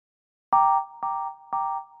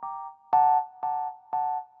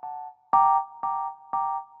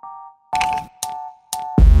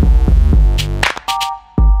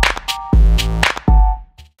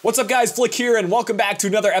What's up guys, Flick here and welcome back to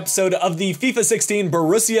another episode of the FIFA 16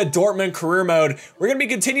 Borussia Dortmund career mode. We're going to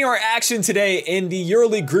be continuing our action today in the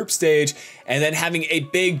EuroLeague group stage and then having a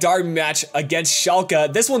big derby match against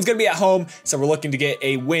Schalke. This one's going to be at home, so we're looking to get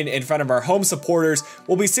a win in front of our home supporters.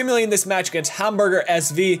 We'll be simulating this match against Hamburger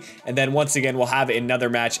SV, and then once again we'll have another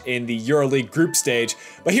match in the EuroLeague group stage.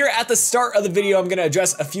 But here at the start of the video, I'm going to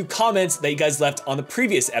address a few comments that you guys left on the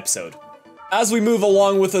previous episode. As we move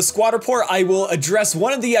along with the squad report, I will address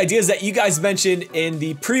one of the ideas that you guys mentioned in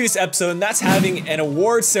the previous episode, and that's having an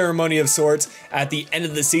award ceremony of sorts at the end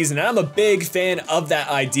of the season. And I'm a big fan of that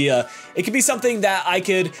idea. It could be something that I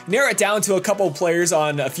could narrow it down to a couple of players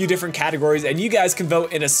on a few different categories, and you guys can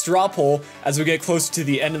vote in a straw poll as we get closer to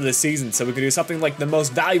the end of the season. So we could do something like the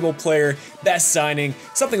most valuable player, best signing,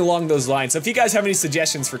 something along those lines. So if you guys have any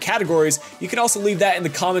suggestions for categories, you can also leave that in the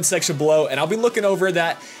comment section below, and I'll be looking over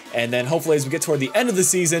that. And then hopefully as we get toward the end of the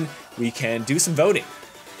season, we can do some voting.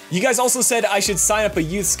 You guys also said I should sign up a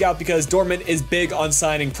youth scout because Dortmund is big on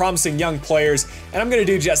signing promising young players, and I'm going to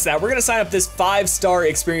do just that. We're going to sign up this 5-star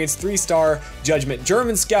experience, 3-star judgment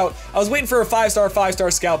German scout. I was waiting for a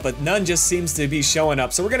 5-star scout, but none just seems to be showing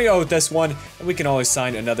up. So we're going to go with this one, and we can always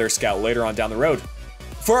sign another scout later on down the road.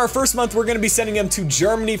 For our first month, we're going to be sending him to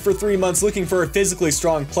Germany for 3 months, looking for a physically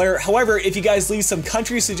strong player. However, if you guys leave some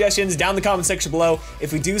country suggestions down in the comment section below,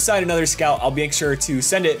 if we do sign another scout, I'll make sure to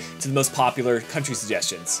send it to the most popular country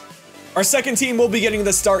suggestions. Our second team will be getting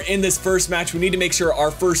the start in this first match. We need to make sure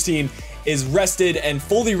our first team is rested and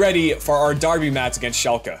fully ready for our derby match against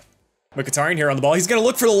Schalke. Mkhitaryan here on the ball. He's going to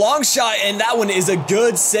look for the long shot, and that one is a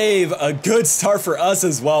good save, a good start for us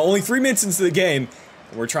as well. Only 3 minutes into the game.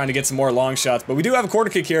 We're trying to get some more long shots, but we do have a corner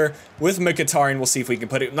kick here with Mkhitaryan. We'll see if we can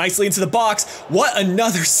put it nicely into the box. What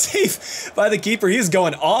another save by the keeper. He is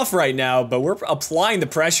going off right now, but we're applying the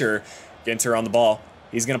pressure. Ginter on the ball.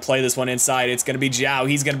 He's going to play this one inside. It's going to be Zhao.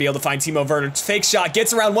 He's going to be able to find Timo Werner. Fake shot,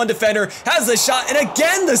 gets around one defender, has the shot, and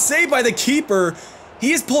again the save by the keeper.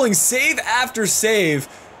 He is pulling save after save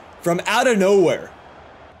from out of nowhere.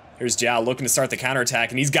 Here's Zhao looking to start the counterattack,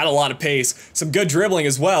 and he's got a lot of pace. Some good dribbling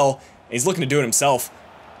as well. He's looking to do it himself.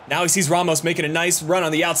 Now he sees Ramos making a nice run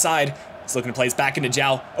on the outside. He's looking to play this back into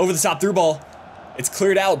Zhao. Over the top through ball. It's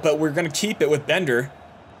cleared out, but we're going to keep it with Bender.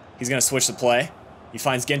 He's going to switch the play. He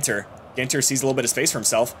finds Ginter. Ginter sees a little bit of space for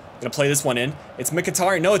himself. Going to play this one in. It's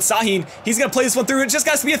Mkhitaryan. No, it's Sahin. He's going to play this one through. It just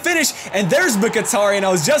got to be a finish. And there's Mkhitaryan.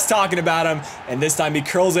 I was just talking about him. And this time he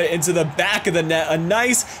curls it into the back of the net. A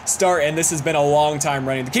nice start, and this has been a long time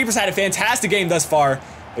running. The keeper's had a fantastic game thus far,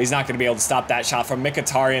 but he's not going to be able to stop that shot from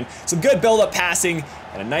Mkhitaryan. Some good build-up passing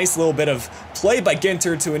and a nice little bit of play by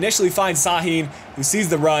Ginter to initially find Sahin, who sees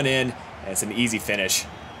the run in, and it's an easy finish.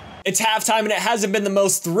 It's halftime, and it hasn't been the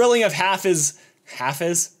most thrilling of half-is.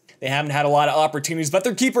 They haven't had a lot of opportunities, but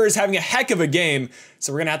their keeper is having a heck of a game,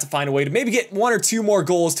 so we're going to have to find a way to maybe get 1 or 2 more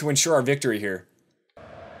goals to ensure our victory here.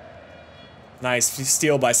 Nice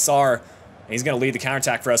steal by Sar. He's going to lead the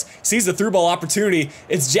counterattack for us. Sees the through ball opportunity.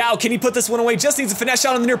 It's Zhao. Can he put this one away? Just needs a finesse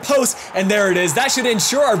shot on the near post. And there it is. That should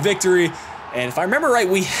ensure our victory. And if I remember right,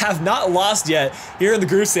 we have not lost yet here in the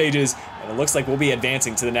group stages. And it looks like we'll be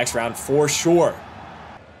advancing to the next round for sure.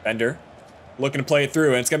 Bender looking to play it through.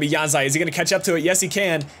 And it's going to be Janzai. Is he going to catch up to it? Yes, he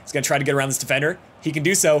can. He's going to try to get around this defender. He can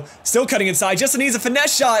do so. Still cutting inside. Just needs a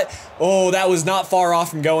finesse shot. Oh, that was not far off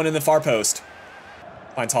from going in the far post.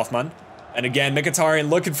 Finds Hoffman. And again, Mkhitaryan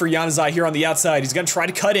looking for Januzaj here on the outside. He's going to try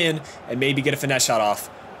to cut in and maybe get a finesse shot off.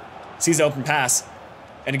 Sees the open pass.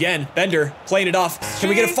 And again, Bender playing it off. Can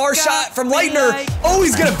we get a far shot from Leitner? Oh,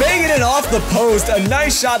 he's going to bang it in off the post. A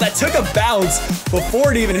nice shot that took a bounce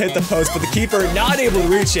before it even hit the post, but the keeper not able to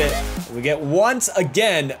reach it. We get once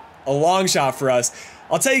again a long shot for us.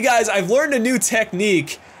 I'll tell you guys, I've learned a new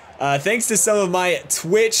technique thanks to some of my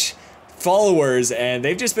Twitch followers, and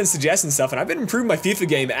they've just been suggesting stuff, and I've been improving my FIFA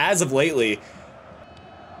game as of lately.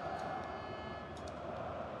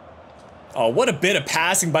 Oh, what a bit of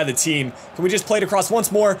passing by the team. Can we just play it across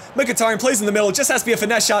once more? Mkhitaryan plays in the middle. It just has to be a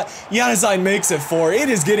finesse shot. Januzaj makes it 4. It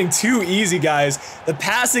is getting too easy, guys. The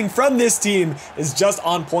passing from this team is just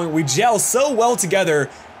on point. We gel so well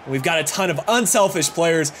together. We've got a ton of unselfish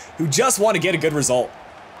players who just want to get a good result.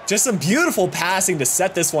 Just some beautiful passing to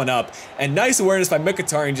set this one up, and nice awareness by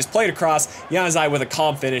Mkhitaryan. Just played across. Januzaj with a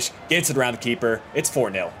calm finish, gets it around the keeper. It's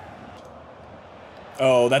 4-0.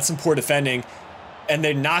 Oh, that's some poor defending, and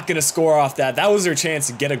they're not going to score off that. That was their chance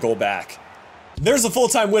to get a goal back. There's a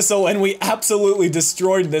full-time whistle, and we absolutely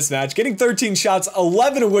destroyed this match, getting 13 shots,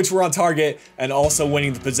 11 of which were on target, and also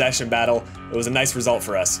winning the possession battle. It was a nice result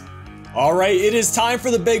for us. All right, it is time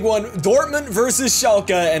for the big one. Dortmund versus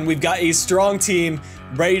Schalke, and we've got a strong team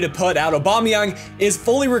ready to put out. Aubameyang is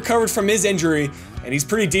fully recovered from his injury, and he's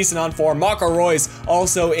pretty decent on form. Marco Reus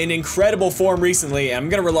also in incredible form recently, and I'm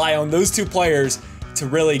going to rely on those two players to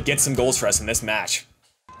really get some goals for us in this match.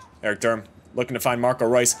 Eric Durm looking to find Marco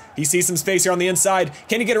Reus. He sees some space here on the inside.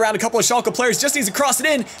 Can he get around a couple of Schalke players? Just needs to cross it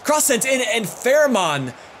in. Cross sent in, and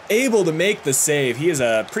Fairman able to make the save. He is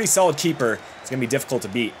a pretty solid keeper. It's going to be difficult to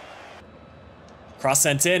beat. Cross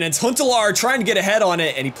sent in, and it's Huntelaar trying to get ahead on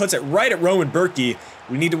it, and he puts it right at Roman Berkey.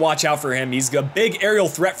 We need to watch out for him. He's a big aerial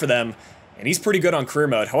threat for them, and he's pretty good on career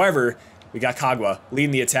mode. However, we got Kagwa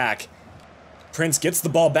leading the attack. Prince gets the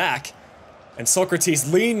ball back, and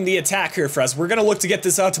Socrates leading the attack here for us. We're going to look to get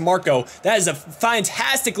this out to Marco. That is a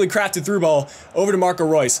fantastically crafted through ball over to Marco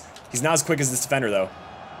Reus. He's not as quick as this defender, though,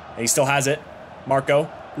 and he still has it.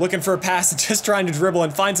 Marco looking for a pass, just trying to dribble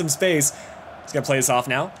and find some space. He's going to play this off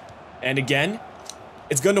now, and again,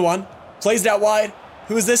 it's Gundogan, plays it out wide.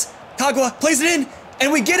 Who is this? Kagwa plays it in,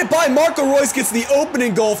 and we get it by. Marco Reus gets the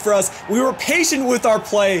opening goal for us. We were patient with our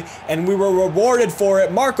play, and we were rewarded for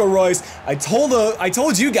it. Marco Reus, I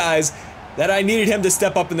told you guys that I needed him to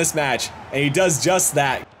step up in this match, and he does just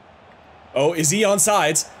that. Oh, is he on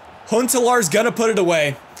sides? Huntelaar's gonna put it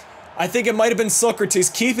away. I think it might have been Socrates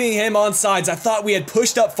keeping him on sides. I thought we had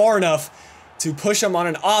pushed up far enough to push him on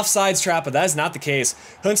an offsides trap, but that is not the case.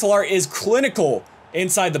 Huntelaar is clinical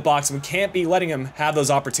inside the box, and we can't be letting him have those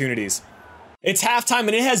opportunities. It's halftime,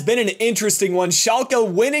 and it has been an interesting one. Schalke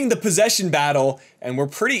winning the possession battle, and we're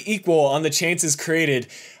pretty equal on the chances created.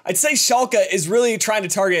 I'd say Schalke is really trying to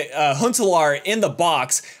target Huntelaar in the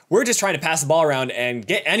box. We're just trying to pass the ball around and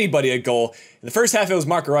get anybody a goal. In the first half, it was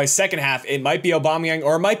Marco Reus. Second half, it might be Aubameyang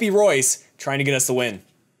or it might be Reus trying to get us the win.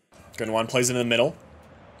 Gundogan plays it in the middle.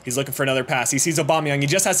 He's looking for another pass. He sees Aubameyang. He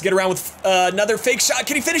just has to get around with another fake shot.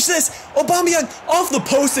 Can he finish this? Aubameyang off the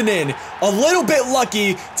post and in. A little bit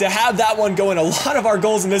lucky to have that one go in. A lot of our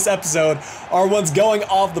goals in this episode are ones going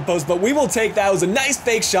off the post, but we will take that. It was a nice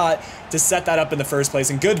fake shot to set that up in the first place,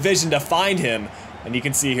 and good vision to find him. And you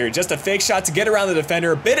can see here, just a fake shot to get around the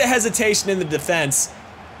defender. A bit of hesitation in the defense,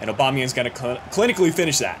 and Aubameyang's going to clinically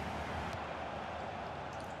finish that.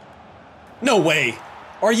 No way.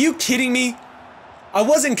 Are you kidding me? I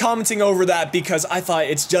wasn't commenting over that because I thought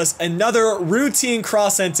it's just another routine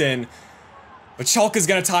cross sent in. But Schalke's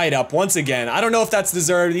going to tie it up once again. I don't know if that's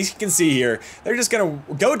deserved. You can see here, they're just going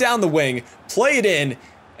to go down the wing, play it in,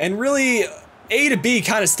 and really A to B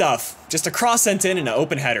kind of stuff. Just a cross sent in and an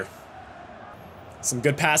open header. Some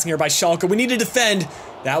good passing here by Schalke. We need to defend.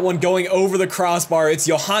 That one going over the crossbar. It's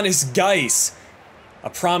Johannes Geis, a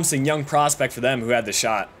promising young prospect for them who had the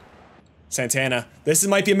shot. Santana. This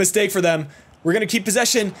might be a mistake for them. We're going to keep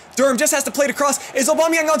possession. Durham just has to play it across. Is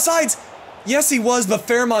Aubameyang on sides? Yes, he was, but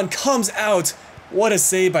Fairman comes out. What a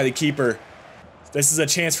save by the keeper. This is a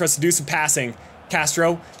chance for us to do some passing.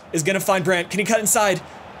 Castro is going to find Brandt. Can he cut inside?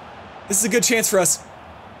 This is a good chance for us.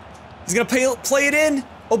 He's going to play it in.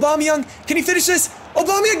 Aubameyang, can he finish this?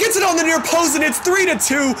 Aubameyang gets it on the near post, and it's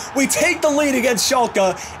 3-2. We take the lead against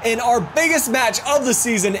Schalke in our biggest match of the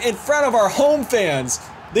season in front of our home fans.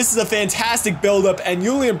 This is a fantastic build-up, and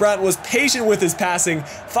Julian Brandt was patient with his passing,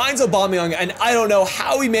 finds Aubameyang, and I don't know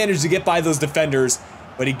how he managed to get by those defenders,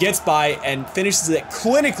 but he gets by and finishes it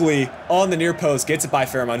clinically on the near post, gets it by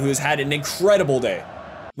Fairman, who has had an incredible day.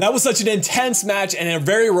 That was such an intense match and a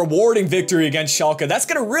very rewarding victory against Schalke. That's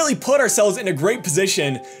going to really put ourselves in a great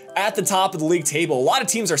position at the top of the league table. A lot of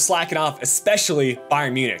teams are slacking off, especially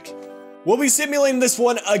Bayern Munich. We'll be simulating this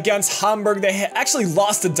one against Hamburg. They actually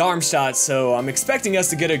lost to Darmstadt, so I'm expecting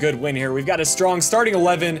us to get a good win here. We've got a strong starting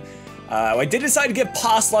 11. I did decide to get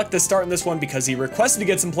Pasluck to start in this one because he requested to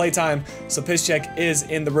get some playtime, so Piszczek is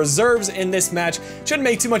in the reserves in this match. Shouldn't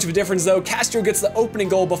make too much of a difference though. Castro gets the opening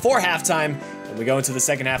goal before halftime, and we go into the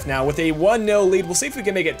second half now with a 1-0 lead. We'll see if we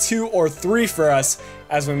can make it 2 or 3 for us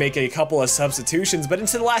as we make a couple of substitutions. But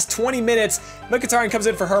into the last 20 minutes, Mkhitaryan comes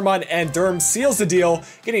in for Herman, and Durham seals the deal,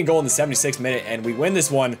 getting a goal in the 76th minute, and we win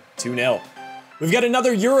this one 2-0. We've got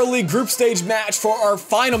another EuroLeague group stage match for our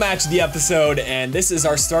final match of the episode, and this is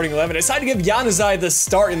our starting 11. I decided to give Januzaj the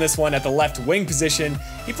start in this one at the left wing position.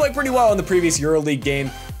 He played pretty well in the previous EuroLeague game,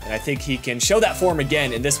 and I think he can show that form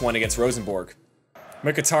again in this one against Rosenborg.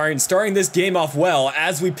 Mkhitaryan starting this game off well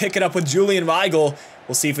as we pick it up with Julian Weigl.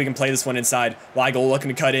 We'll see if we can play this one inside. Weigl looking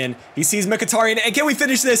to cut in. He sees Mkhitaryan, and can we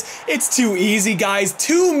finish this? It's too easy, guys.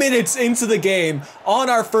 2 minutes into the game on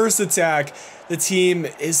our first attack. The team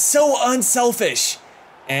is so unselfish.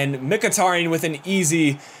 And Mkhitaryan with an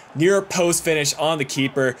easy near post finish on the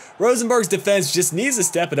keeper. Rosenborg's defense just needs to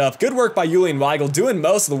step it up. Good work by Julian Weigl, doing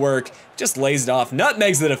most of the work. Just lays it off.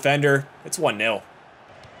 Nutmegs the defender. It's 1-0.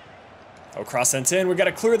 Oh, cross sent in. We got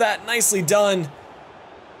to clear that. Nicely done.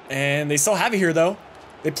 And they still have it here, though.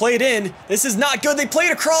 They play it in. This is not good. They play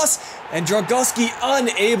it across, and Dragowski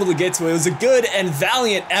unable to get to it. It was a good and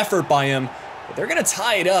valiant effort by him. But they're going to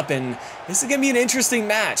tie it up, and this is going to be an interesting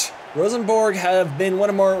match. Rosenborg have been one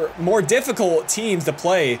of more difficult teams to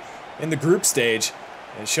play in the group stage.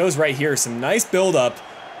 And it shows right here some nice build-up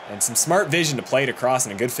and some smart vision to play it across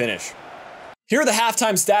and a good finish. Here are the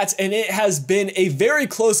halftime stats, and it has been a very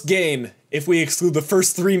close game if we exclude the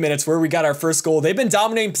first 3 minutes where we got our first goal. They've been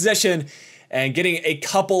dominating possession and getting a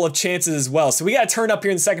couple of chances as well. So we got to turn up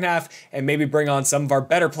here in the second half and maybe bring on some of our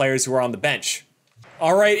better players who are on the bench.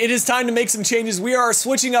 All right, it is time to make some changes. We are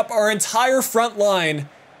switching up our entire front line,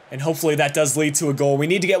 and hopefully that does lead to a goal. We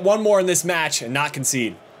need to get one more in this match and not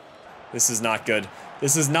concede. This is not good.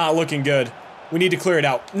 This is not looking good. We need to clear it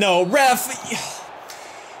out. No, ref!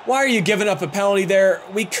 Why are you giving up a penalty there?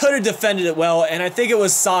 We could have defended it well, and I think it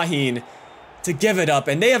was Sahin to give it up,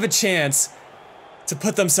 and they have a chance to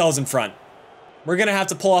put themselves in front. We're going to have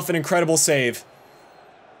to pull off an incredible save.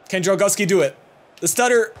 Can Dragowski do it? The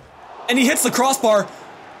stutter, and he hits the crossbar,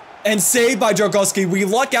 and saved by Dragowski. We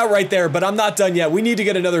luck out right there, but I'm not done yet. We need to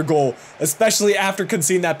get another goal, especially after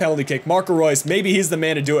conceding that penalty kick. Marco Reus, maybe he's the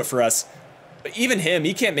man to do it for us. But even him,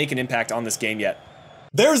 he can't make an impact on this game yet.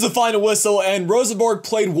 There's the final whistle, and Rosenborg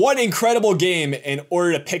played one incredible game in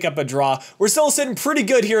order to pick up a draw. We're still sitting pretty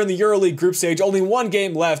good here in the EuroLeague group stage. Only one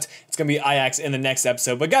game left. It's going to be Ajax in the next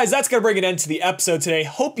episode. But guys, that's going to bring an end to the episode today.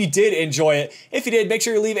 Hope you did enjoy it. If you did, make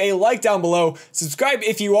sure you leave a like down below. Subscribe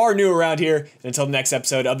if you are new around here. And until the next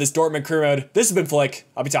episode of this Dortmund Career Mode, this has been Flick.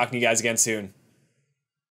 I'll be talking to you guys again soon.